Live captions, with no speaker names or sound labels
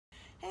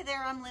Hey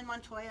there, I'm Lynn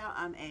Montoya.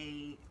 I'm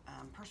a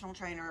personal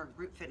trainer,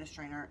 group fitness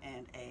trainer,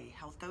 and a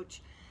health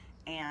coach.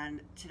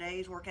 And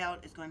today's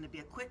workout is going to be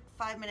a quick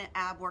 5-minute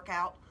ab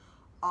workout.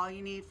 All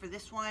you need for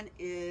this one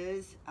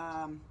is,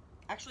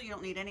 actually you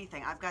don't need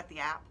anything. I've got the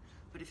app,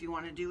 but if you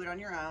want to do it on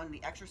your own,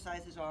 the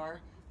exercises are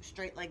a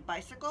straight leg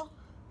bicycle,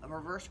 a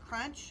reverse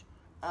crunch,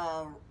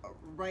 a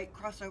right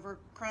crossover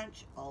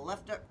crunch, a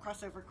left up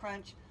crossover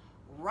crunch,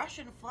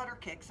 Russian flutter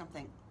kick,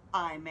 something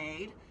I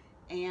made,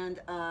 and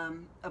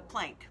a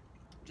plank,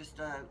 just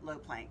a low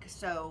plank.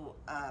 So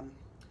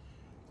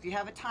if you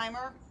have a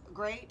timer,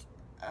 great.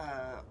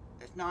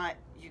 If not,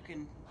 you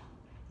can,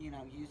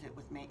 use it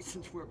with me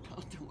since we're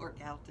about to work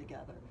out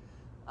together.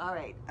 All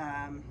right,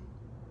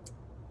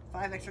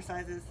 5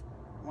 exercises,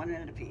 1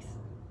 minute apiece.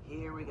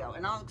 Here we go,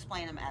 and I'll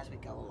explain them as we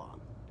go along.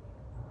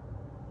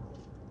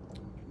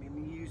 Get my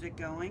music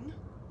going.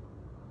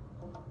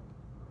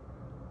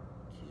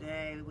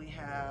 Today we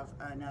have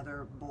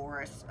another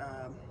Boris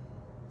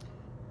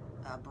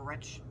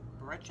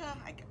Berecha.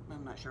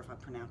 I'm not sure if I'm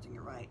pronouncing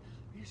it right.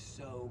 He's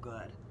so good.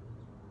 Are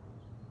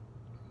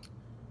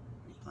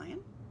you playing?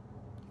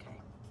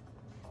 Okay.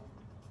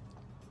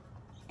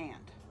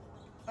 And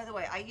by the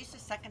way, I use the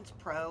Seconds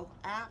Pro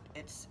app.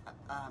 It's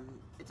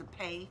a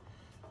pay.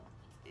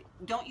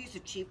 Don't use the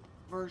cheap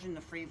version,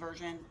 the free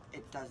version.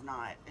 It does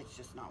not. It's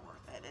just not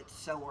worth it. It's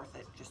so worth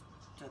it just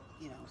to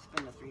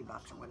spend the $3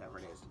 or whatever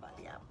it is to buy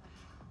the app.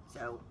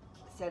 So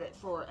set it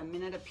for a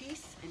minute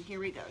apiece, and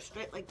here we go.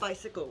 Straight leg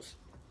bicycles.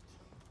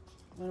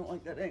 I don't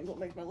like that angle, it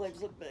makes my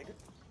legs look big.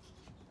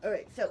 All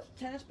right, so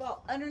tennis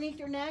ball underneath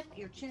your neck,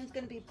 your chin's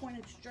gonna be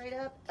pointed straight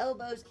up,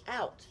 elbows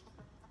out.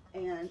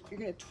 And you're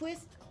gonna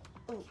twist,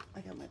 oh,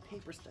 I got my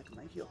paper stuck in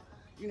my heel.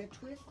 You're gonna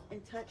twist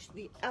and touch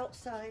the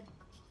outside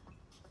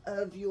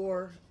of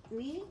your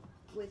knee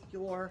with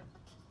your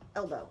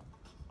elbow.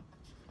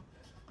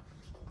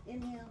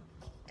 Inhale,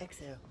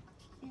 exhale,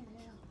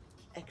 inhale,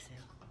 exhale.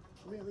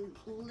 Really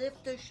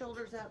lift those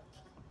shoulders up.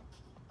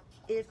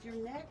 If your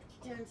neck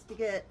tends to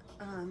get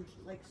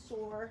like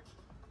sore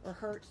or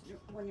hurts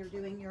when you're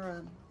doing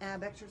your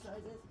ab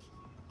exercises,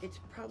 it's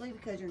probably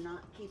because you're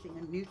not keeping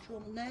a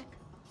neutral neck.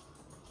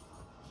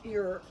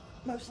 You're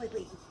most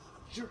likely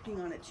jerking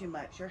on it too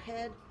much. Your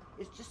head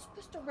is just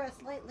supposed to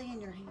rest lightly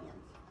in your hands.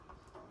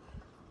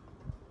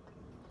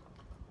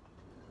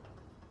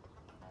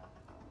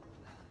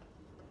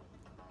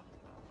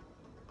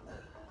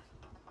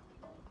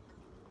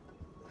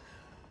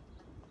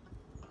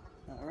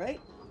 All right.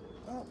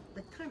 Oh,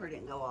 the timer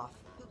didn't go off.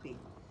 Poopy.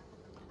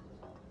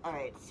 All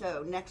right,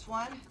 so next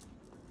one,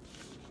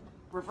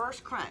 reverse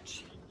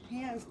crunch.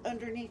 Hands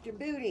underneath your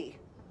booty,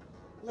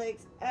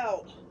 legs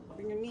out.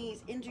 Bring your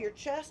knees into your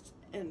chest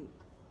and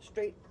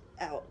straight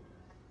out.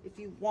 If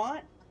you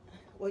want,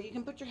 well, you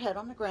can put your head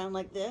on the ground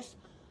like this.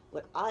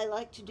 What I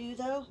like to do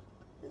though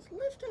is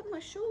lift up my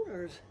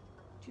shoulders.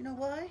 Do you know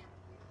why?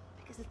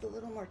 Because it's a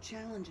little more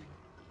challenging.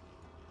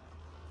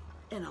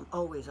 And I'm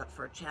always up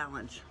for a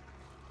challenge.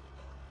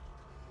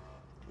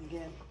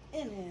 Again,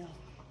 inhale,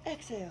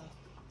 exhale.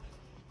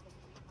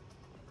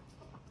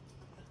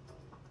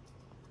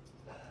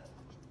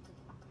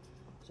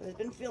 So I've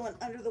been feeling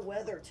under the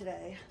weather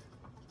today.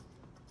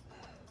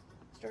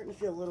 Starting to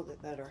feel a little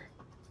bit better.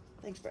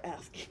 Thanks for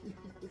asking.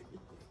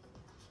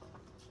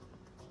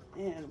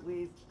 And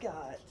we've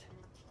got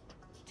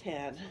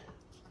 10.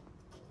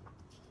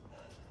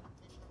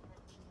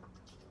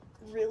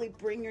 Really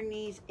bring your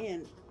knees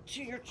in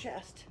to your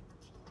chest.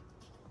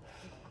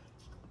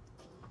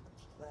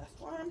 Last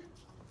one.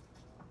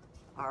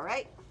 All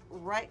right,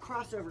 right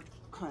crossover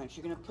crunch.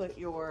 You're gonna put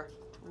your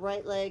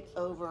right leg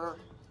over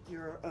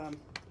your,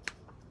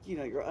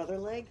 your other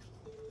leg.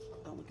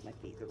 Don't look at my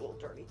feet, they're a little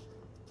dirty.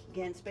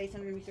 Again, space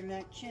underneath your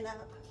neck, chin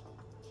up.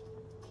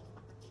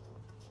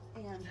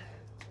 And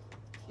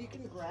you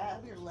can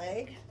grab your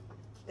leg.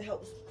 It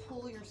helps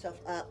pull yourself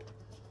up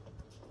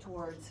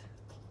towards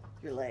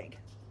your leg.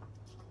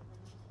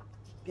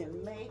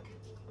 Again, make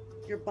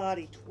your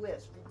body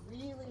twist.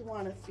 You really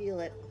wanna feel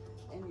it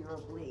in your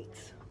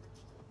obliques.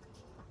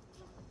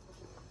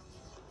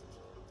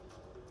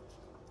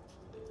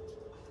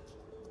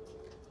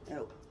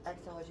 No,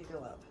 exhale as you go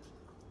up.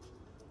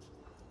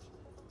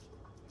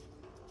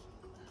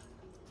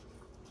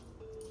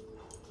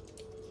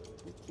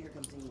 Here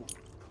comes Ian.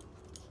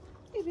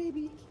 Hey,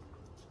 baby.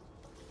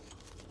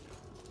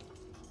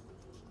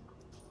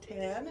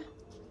 10.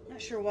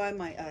 Not sure why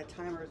my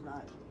timer is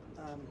not,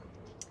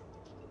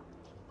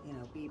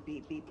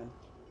 beeping.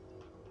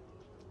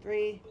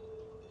 3,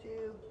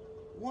 2,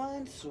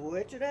 1.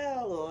 Switch it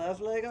out.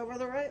 Left leg over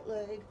the right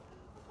leg.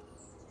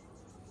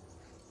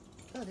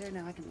 Oh, there,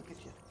 now I can look at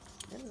you.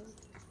 Hello.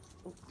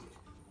 Oh.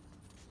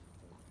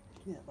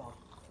 Give me that ball.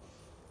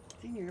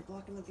 Senior, you're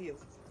blocking the view.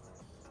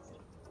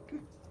 Come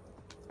here.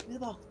 Give me the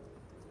ball.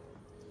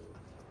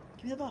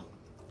 Give me the ball.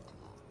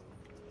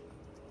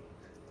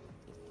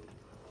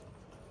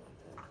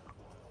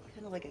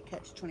 Kind of like a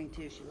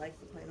catch-22. She likes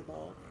to play the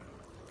ball,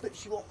 but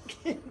she won't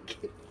give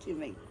it to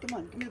me. Come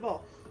on, give me the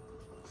ball.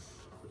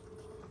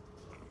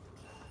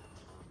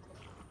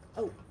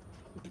 Oh,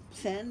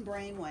 Send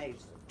brain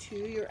waves to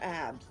your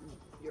abs.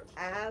 Your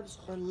abs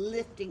are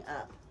lifting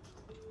up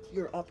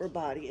your upper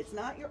body. It's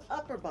not your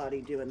upper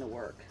body doing the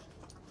work.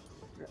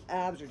 Your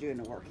abs are doing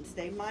the work. And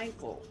stay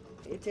mindful.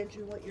 Pay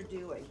attention to what you're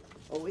doing.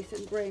 Always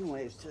send brain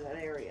waves to that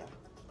area,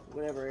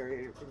 whatever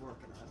area you're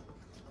working on.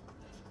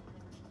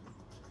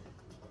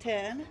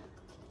 10.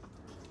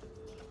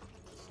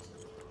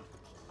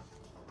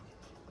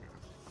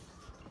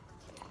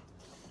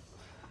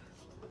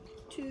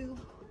 2,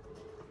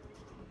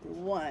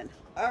 1.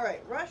 All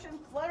right, Russian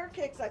flutter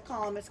kicks, I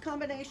call them. It's a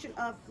combination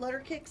of flutter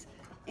kicks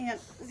and,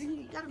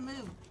 you gotta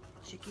move,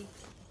 chickie.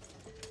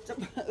 It's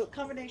a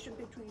combination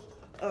between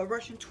a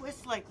Russian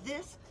twist like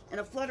this and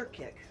a flutter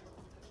kick.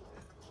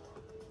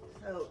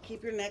 So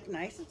keep your neck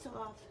nice and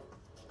soft,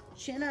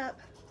 chin up,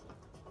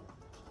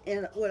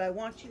 and what I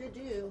want you to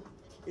do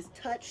is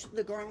touch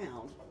the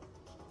ground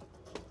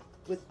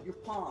with your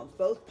palms.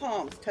 Both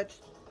palms touch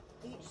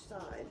each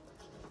side.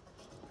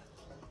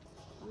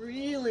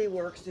 Really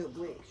works the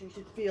obliques. You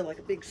should feel like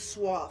a big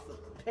swath of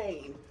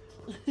pain.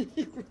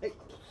 Right?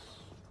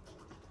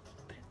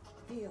 But it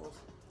feels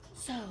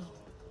so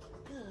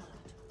good.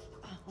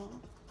 Uh-huh.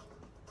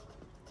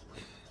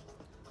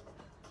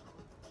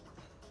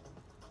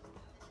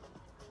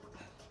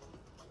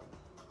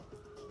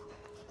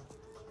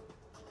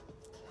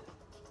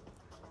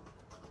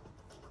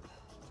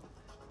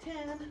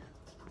 Ten.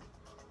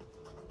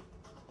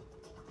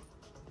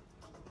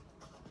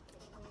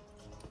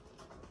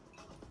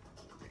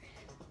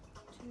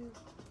 2,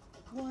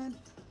 1.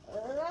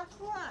 Last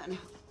one.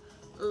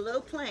 Low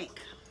plank.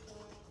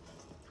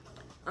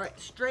 All right,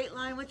 straight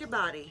line with your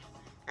body.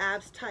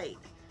 Abs tight.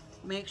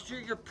 Make sure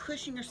you're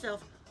pushing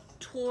yourself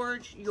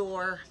towards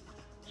your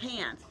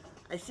hands.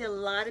 I see a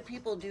lot of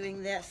people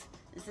doing this.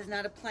 This is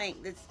not a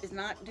plank. This is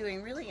not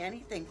doing really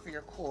anything for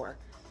your core.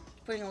 It's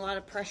putting a lot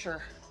of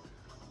pressure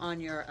on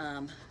your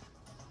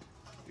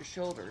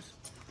shoulders.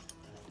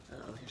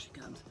 Oh, here she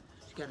comes.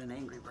 She's got an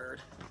angry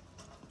bird.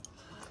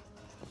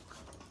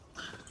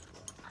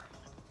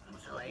 I'm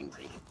so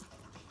angry.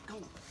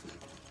 Don't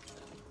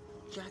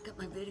jack up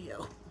my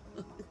video.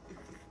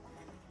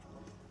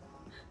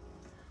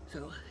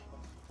 So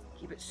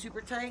keep it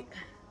super tight.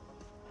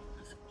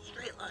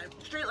 Straight line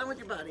with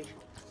your body.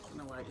 I don't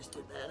know why I just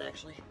did that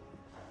actually.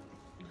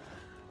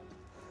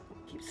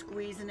 Keep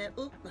squeezing it.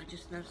 Oop, I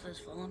just noticed I was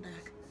falling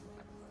back.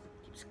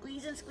 Keep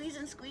squeezing,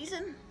 squeezing,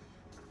 squeezing.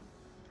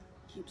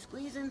 Keep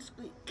squeezing,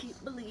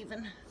 keep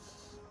believing.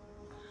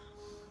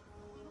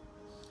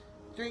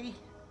 3,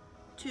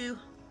 2,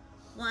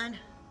 1.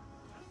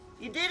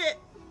 You did it.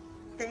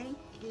 Thank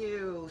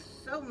you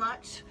so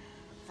much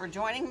for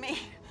joining me.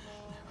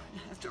 I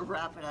have to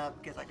wrap it up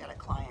because I got a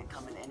client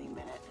coming any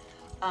minute.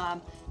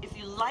 If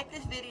you like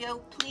this video,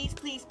 please,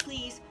 please,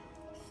 please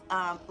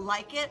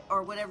like it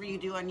or whatever you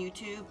do on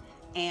YouTube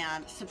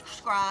and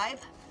subscribe.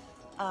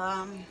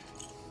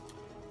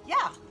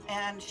 Yeah,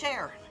 and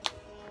share.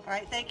 All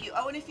right, thank you.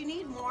 Oh, and if you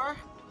need more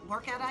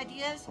workout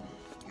ideas,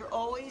 you're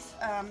always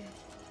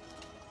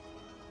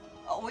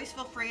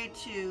feel free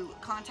to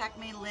contact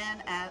me,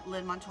 Lynn at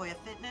Lynn Montoya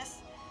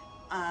Fitness,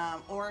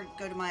 or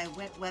go to my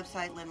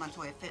website,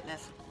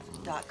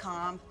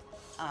 lynnmontoyafitness.com.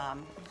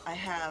 I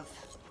have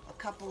a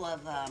couple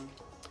of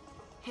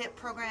HIIT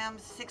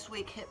programs,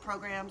 6-week HIIT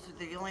programs.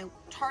 They're the only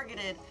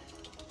targeted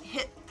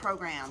HIIT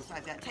programs.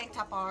 I've got tank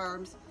top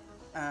arms,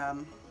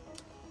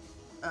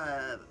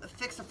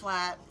 fix a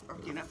flat, or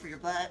for your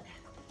butt,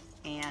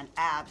 and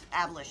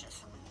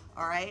ablicious.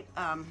 All right.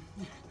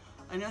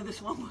 I know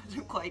this one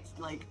wasn't quite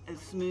like as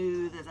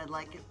smooth as I'd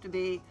like it to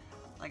be.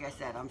 Like I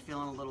said, I'm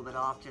feeling a little bit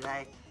off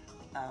today,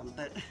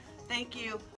 but thank you.